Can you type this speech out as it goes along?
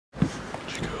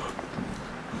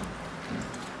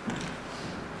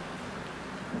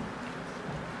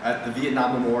at the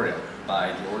Vietnam Memorial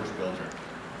by George Bilger.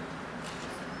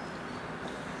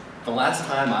 The last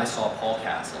time I saw Paul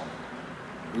Castle,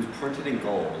 it was printed in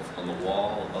gold on the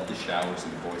wall above the showers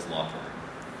in the boys' locker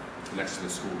room, next to the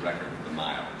school record of the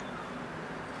mile.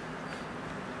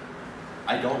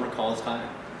 I don't recall his time,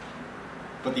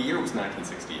 but the year was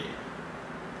 1968,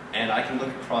 and I can look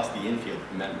across the infield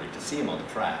from memory to see him on the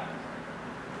track,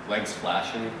 legs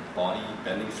flashing, body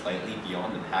bending slightly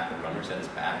beyond the pack of runners at his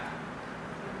back.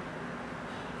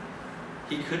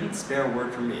 He couldn't spare a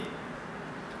word from me.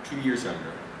 2 years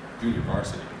younger, junior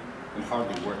varsity, and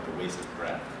hardly worth the waste of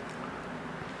breath.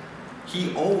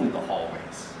 He owned the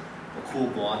hallways, a cool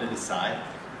blonde at his side,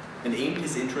 and aimed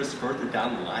his interests further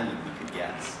down the line than we could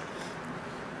guess.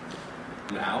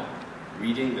 Now,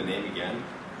 reading the name again,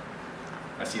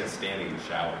 I see us standing in the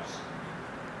showers.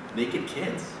 Naked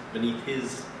kids beneath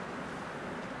his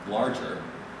larger,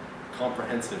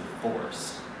 comprehensive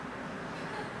force.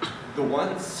 The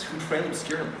ones who trail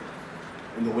obscurely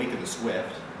in the wake of the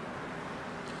swift,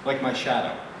 like my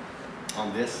shadow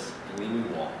on this gleaming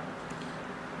wall.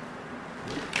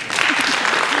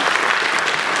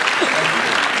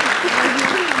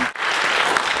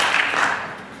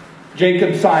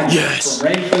 Jacob Simon Yes. from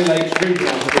Rangeley Lakes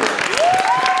Regional School.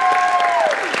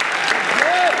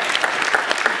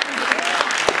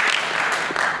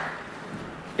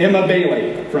 Emma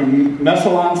Bailey from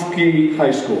Messalonsky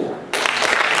High School.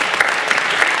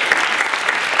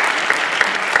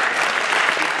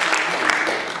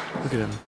 Look at him.